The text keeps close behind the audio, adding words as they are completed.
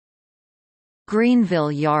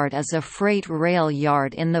Greenville Yard is a freight rail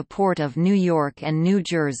yard in the Port of New York and New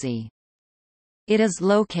Jersey. It is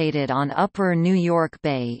located on Upper New York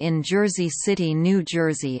Bay in Jersey City, New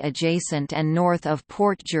Jersey, adjacent and north of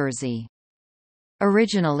Port Jersey.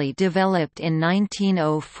 Originally developed in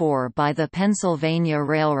 1904 by the Pennsylvania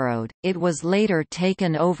Railroad, it was later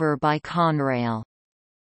taken over by Conrail.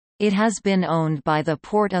 It has been owned by the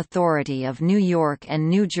Port Authority of New York and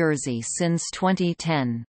New Jersey since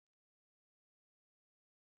 2010.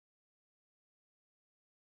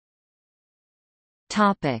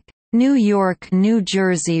 New York–New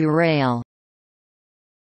Jersey Rail.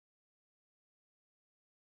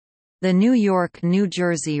 The New York–New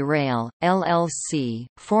Jersey Rail, LLC,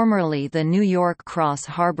 formerly the New York Cross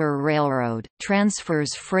Harbor Railroad,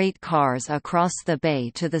 transfers freight cars across the bay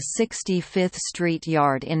to the 65th Street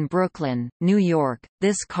Yard in Brooklyn, New York.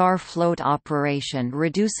 This car float operation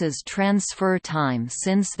reduces transfer time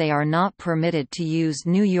since they are not permitted to use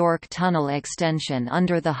New York Tunnel extension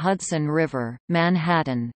under the Hudson River,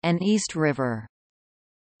 Manhattan, and East River.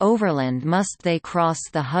 Overland must they cross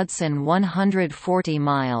the Hudson 140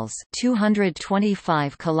 miles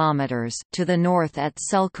 (225 kilometers) to the north at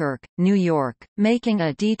Selkirk, New York, making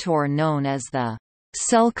a detour known as the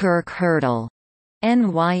Selkirk Hurdle.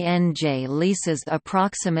 PANYNJ leases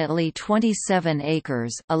approximately 27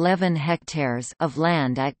 acres 11 hectares of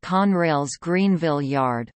land at Conrail's Greenville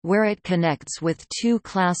Yard, where it connects with two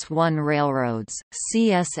Class I railroads,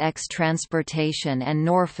 CSX Transportation and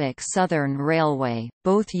Norfolk Southern Railway.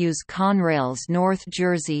 Both use Conrail's North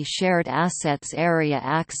Jersey Shared Assets Area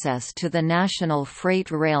access to the National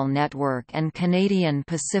Freight Rail Network, and Canadian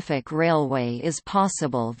Pacific Railway is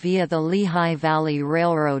possible via the Lehigh Valley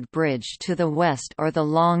Railroad Bridge to the west or the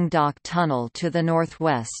Long Dock Tunnel to the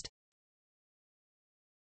northwest.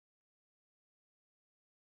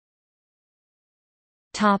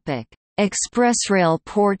 ExpressRail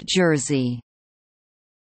Port Jersey.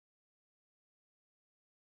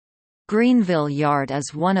 Greenville Yard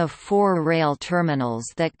is one of 4 rail terminals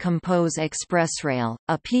that compose ExpressRail,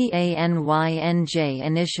 a PANYNJ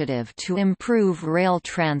initiative to improve rail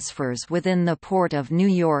transfers within the Port of New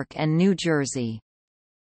York and New Jersey.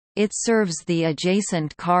 It serves the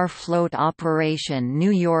adjacent car float operation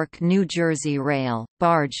New York–New Jersey Rail,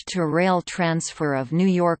 barge-to-rail transfer of New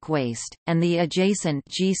York waste, and the adjacent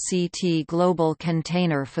GCT Global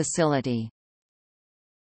Container Facility.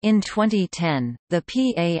 In 2010, the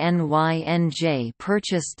PANYNJ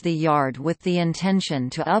purchased the yard with the intention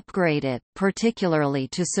to upgrade it, particularly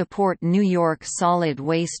to support New York solid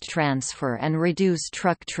waste transfer and reduce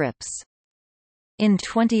truck trips. In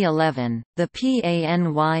 2011, the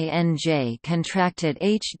PANYNJ contracted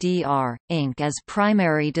HDR, Inc. as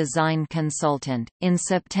primary design consultant. In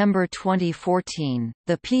September 2014,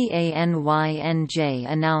 the PANYNJ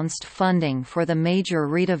announced funding for the major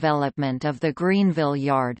redevelopment of the Greenville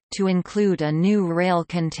Yard, to include a new rail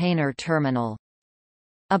container terminal.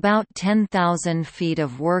 About 10,000 feet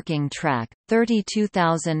of working track,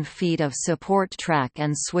 32,000 feet of support track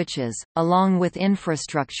and switches, along with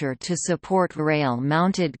infrastructure to support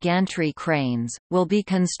rail-mounted gantry cranes, will be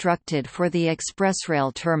constructed for the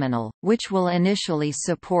ExpressRail terminal, which will initially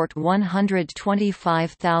support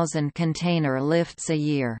 125,000 container lifts a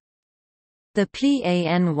year. The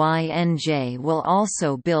PANYNJ will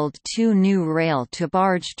also build 2 new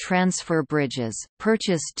rail-to-barge transfer bridges,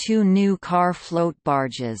 purchase 2 new car float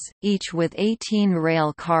barges, each with 18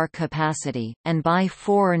 rail car capacity, and buy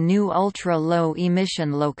 4 new ultra-low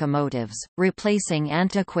emission locomotives, replacing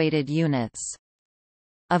antiquated units.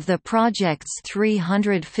 Of the project's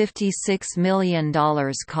 $356 million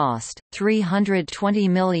cost, $320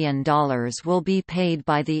 million will be paid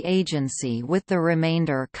by the agency, with the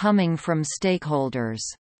remainder coming from stakeholders.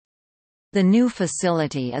 The new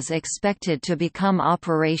facility is expected to become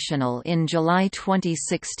operational in July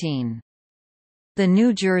 2016. The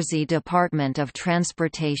New Jersey Department of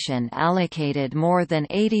Transportation allocated more than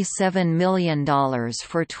 $87 million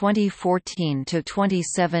for 2014 to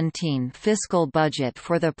 2017 fiscal budget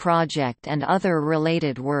for the project and other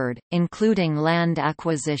related work, including land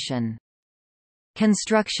acquisition.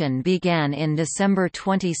 Construction began in December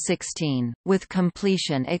 2016, with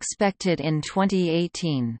completion expected in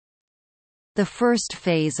 2018. The first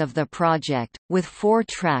phase of the project, with 4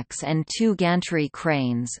 tracks and 2 gantry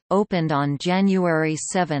cranes, opened on January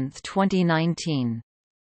 7, 2019.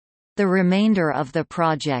 The remainder of the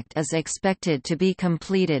project is expected to be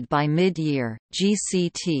completed by mid-year.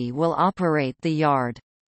 GCT will operate the yard.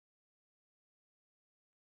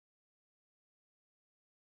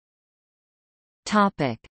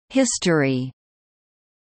 Topic: History.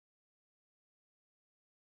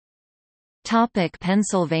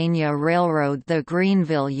 Pennsylvania Railroad. The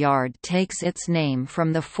Greenville Yard takes its name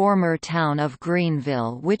from the former town of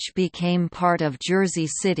Greenville, which became part of Jersey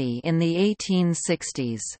City in the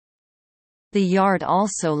 1860s. The yard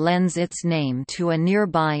also lends its name to a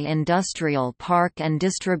nearby industrial park and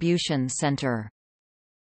distribution center.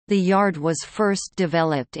 The yard was first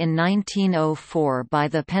developed in 1904 by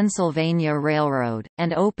the Pennsylvania Railroad,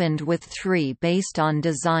 and opened with 3 based on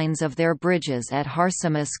designs of their bridges at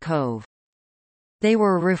Harsimus Cove. They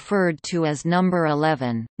were referred to as Number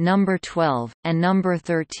 11, Number 12, and Number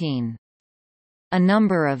 13. A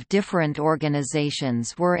number of different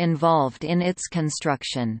organizations were involved in its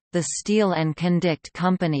construction. The Steel and Conduct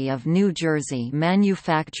Company of New Jersey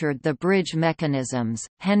manufactured the bridge mechanisms,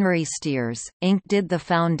 Henry Steers, Inc. did the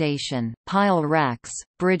foundation, pile racks,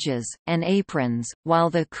 bridges, and aprons,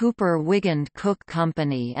 while the Cooper-Wigand Cook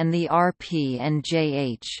Company and the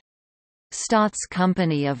R.P.N.J.H. Stotts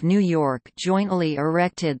Company of New York jointly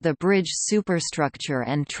erected the bridge superstructure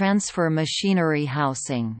and transfer machinery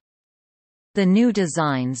housing. The new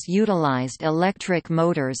designs utilized electric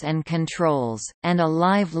motors and controls, and a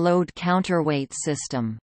live load counterweight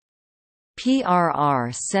system.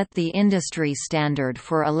 PRR set the industry standard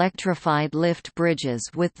for electrified lift bridges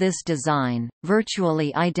with this design.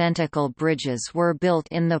 Virtually identical bridges were built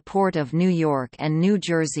in the Port of New York and New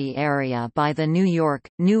Jersey area by the New York,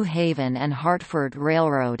 New Haven and Hartford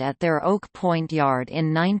Railroad at their Oak Point Yard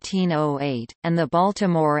in 1908, and the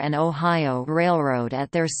Baltimore and Ohio Railroad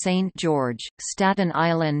at their St. George, Staten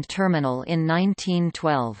Island terminal in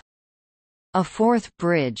 1912. A 4th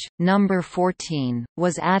bridge, Number 14,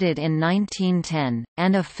 was added in 1910,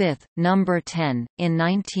 and a 5th, Number 10, in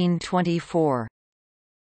 1924.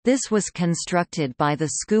 This was constructed by the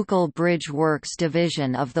Schuylkill Bridge Works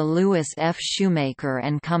division of the Lewis F. Shoemaker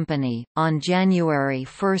and Company. On January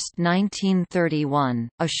 1, 1931,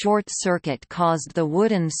 a short circuit caused the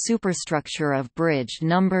wooden superstructure of Bridge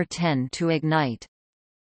Number 10 to ignite.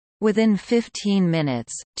 Within 15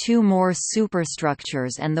 minutes, 2 more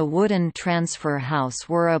superstructures and the wooden transfer house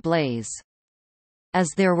were ablaze. As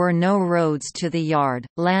there were no roads to the yard,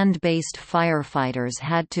 land-based firefighters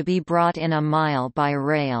had to be brought in a mile by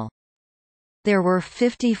rail. There were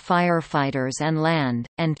 50 firefighters and land,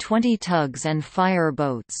 and 20 tugs and fire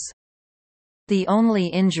boats. The only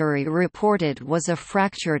injury reported was a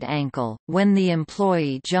fractured ankle, when the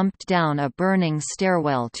employee jumped down a burning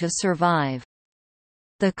stairwell to survive.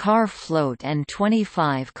 The car float and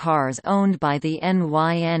 25 cars owned by the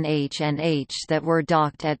NYNH that were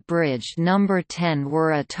docked at Bridge Number 10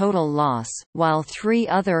 were a total loss, while 3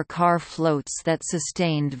 other car floats that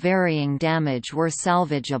sustained varying damage were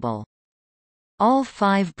salvageable. All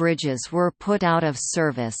 5 bridges were put out of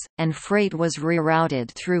service, and freight was rerouted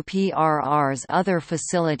through PRR's other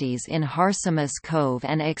facilities in Harsimus Cove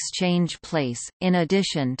and Exchange Place, in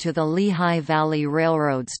addition to the Lehigh Valley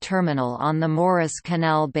Railroad's terminal on the Morris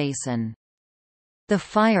Canal Basin. The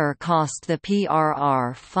fire cost the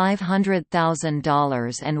PRR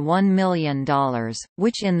 $500,000 and $1 million,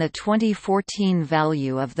 which in the 2014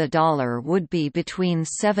 value of the dollar would be between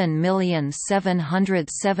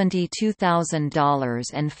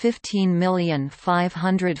 $7,772,000 and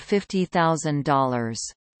 $15,550,000.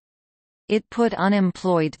 It put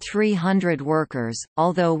unemployed 300 workers,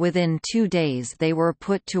 although within 2 days they were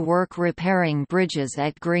put to work repairing bridges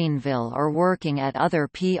at Greenville or working at other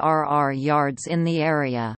PRR yards in the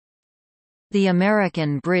area. The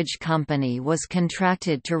American Bridge Company was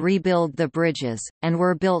contracted to rebuild the bridges, and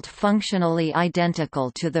were built functionally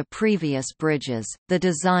identical to the previous bridges. The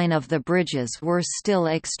design of the bridges were still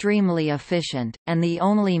extremely efficient, and the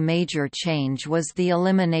only major change was the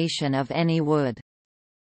elimination of any wood.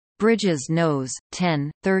 Bridges Nose,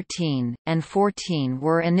 10, 13, and 14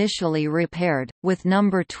 were initially repaired, with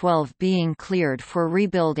Number 12 being cleared for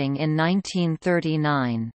rebuilding in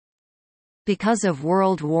 1939. Because of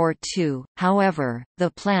World War II, however,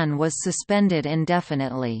 the plan was suspended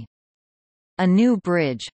indefinitely. A new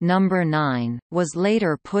bridge, Number 9, was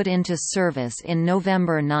later put into service in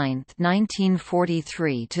November 9,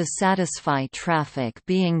 1943 to satisfy traffic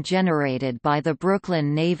being generated by the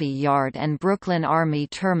Brooklyn Navy Yard and Brooklyn Army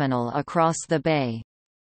Terminal across the bay.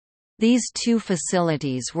 These 2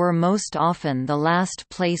 facilities were most often the last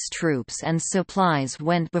place troops and supplies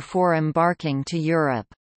went before embarking to Europe.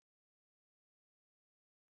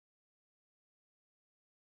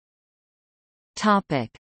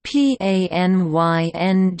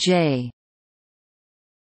 PANYNJ.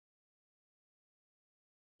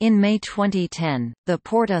 In May 2010, the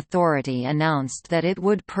Port Authority announced that it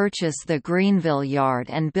would purchase the Greenville Yard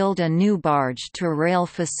and build a new barge-to-rail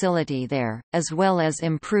facility there, as well as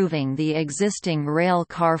improving the existing rail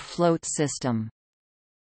car float system.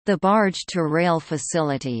 The barge-to-rail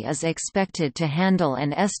facility is expected to handle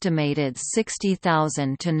an estimated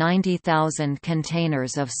 60,000 to 90,000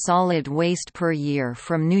 containers of solid waste per year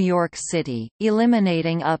from New York City,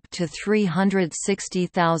 eliminating up to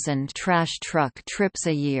 360,000 trash truck trips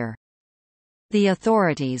a year. The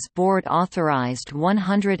authority's board authorized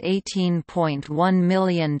 $118.1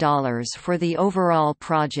 million for the overall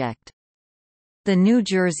project. The New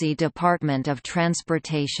Jersey Department of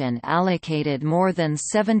Transportation allocated more than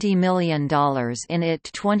 $70 million in its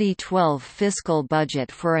 2012 fiscal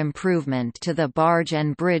budget for improvement to the barge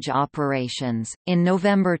and bridge operations. In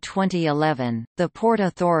November 2011, the Port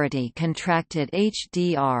Authority contracted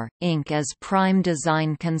HDR, Inc. as prime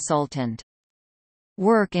design consultant.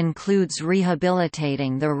 Work includes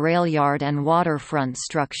rehabilitating the rail yard and waterfront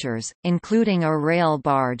structures, including a rail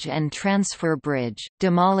barge and transfer bridge,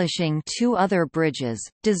 demolishing 2 other bridges,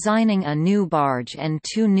 designing a new barge and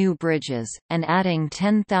 2 new bridges, and adding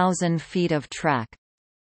 10,000 feet of track.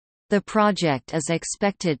 The project is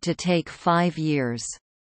expected to take 5 years.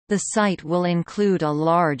 The site will include a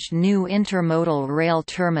large new intermodal rail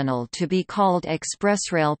terminal to be called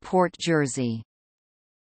ExpressRail Port Jersey.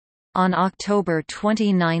 On October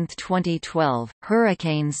 29, 2012,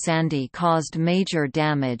 Hurricane Sandy caused major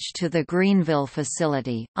damage to the Greenville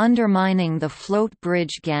facility, undermining the float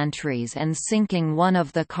bridge gantries and sinking one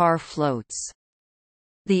of the car floats.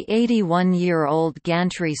 The 81-year-old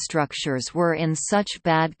gantry structures were in such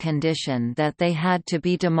bad condition that they had to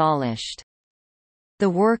be demolished. The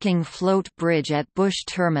working float bridge at Bush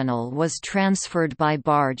Terminal was transferred by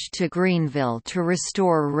barge to Greenville to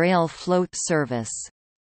restore rail float service.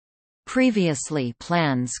 Previously,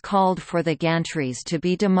 plans called for the gantries to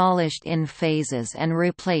be demolished in phases and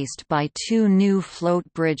replaced by 2 new float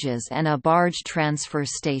bridges and a barge transfer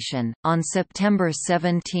station. On September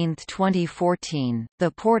 17, 2014, the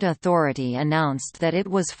Port Authority announced that it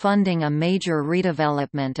was funding a major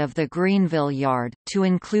redevelopment of the Greenville Yard, to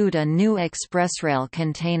include a new ExpressRail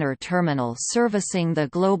container terminal servicing the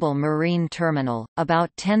Global Marine Terminal, about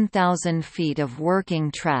 10,000 feet of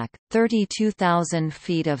working track, 32,000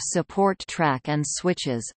 feet of support track and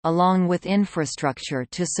switches, along with infrastructure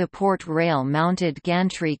to support rail-mounted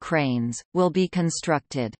gantry cranes, will be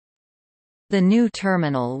constructed. The new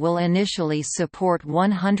terminal will initially support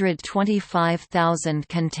 125,000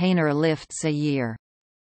 container lifts a year.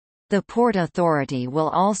 The Port Authority will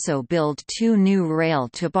also build 2 new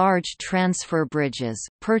rail-to-barge transfer bridges,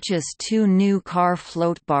 purchase 2 new car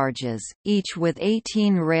float barges, each with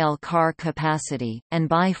 18 rail car capacity, and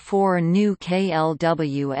buy 4 new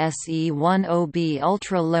KLWSE-10B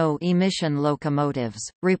ultra-low emission locomotives,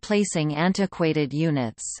 replacing antiquated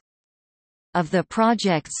units. Of the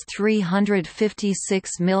project's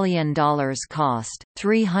 $356 million cost,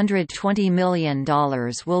 $320 million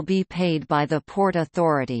will be paid by the Port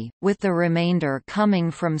Authority, with the remainder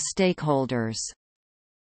coming from stakeholders.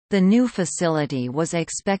 The new facility was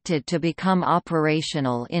expected to become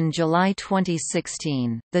operational in July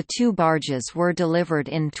 2016. The 2 barges were delivered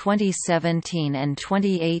in 2017 and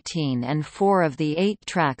 2018, and 4 of the 8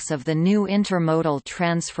 tracks of the new intermodal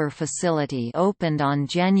transfer facility opened on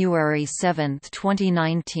January 7,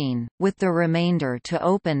 2019, with the remainder to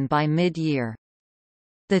open by mid-year.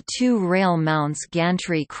 The 2 rail mounts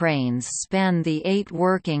gantry cranes span the 8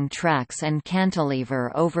 working tracks and cantilever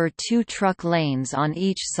over 2 truck lanes on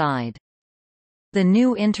each side. The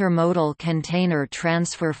new intermodal container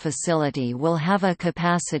transfer facility will have a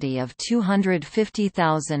capacity of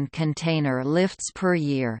 250,000 container lifts per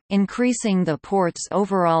year, increasing the port's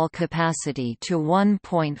overall capacity to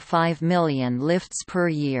 1.5 million lifts per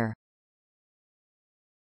year.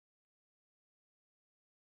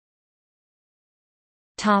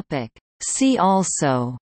 See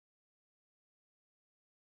also: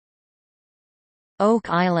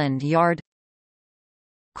 Oak Island Yard,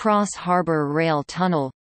 Cross Harbor Rail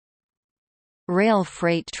Tunnel, Rail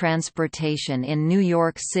freight transportation in New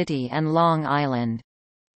York City and Long Island,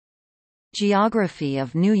 Geography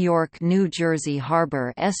of New York-New Jersey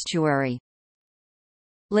Harbor Estuary,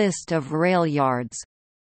 List of rail yards,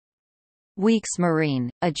 Weeks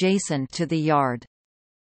Marine, adjacent to the yard.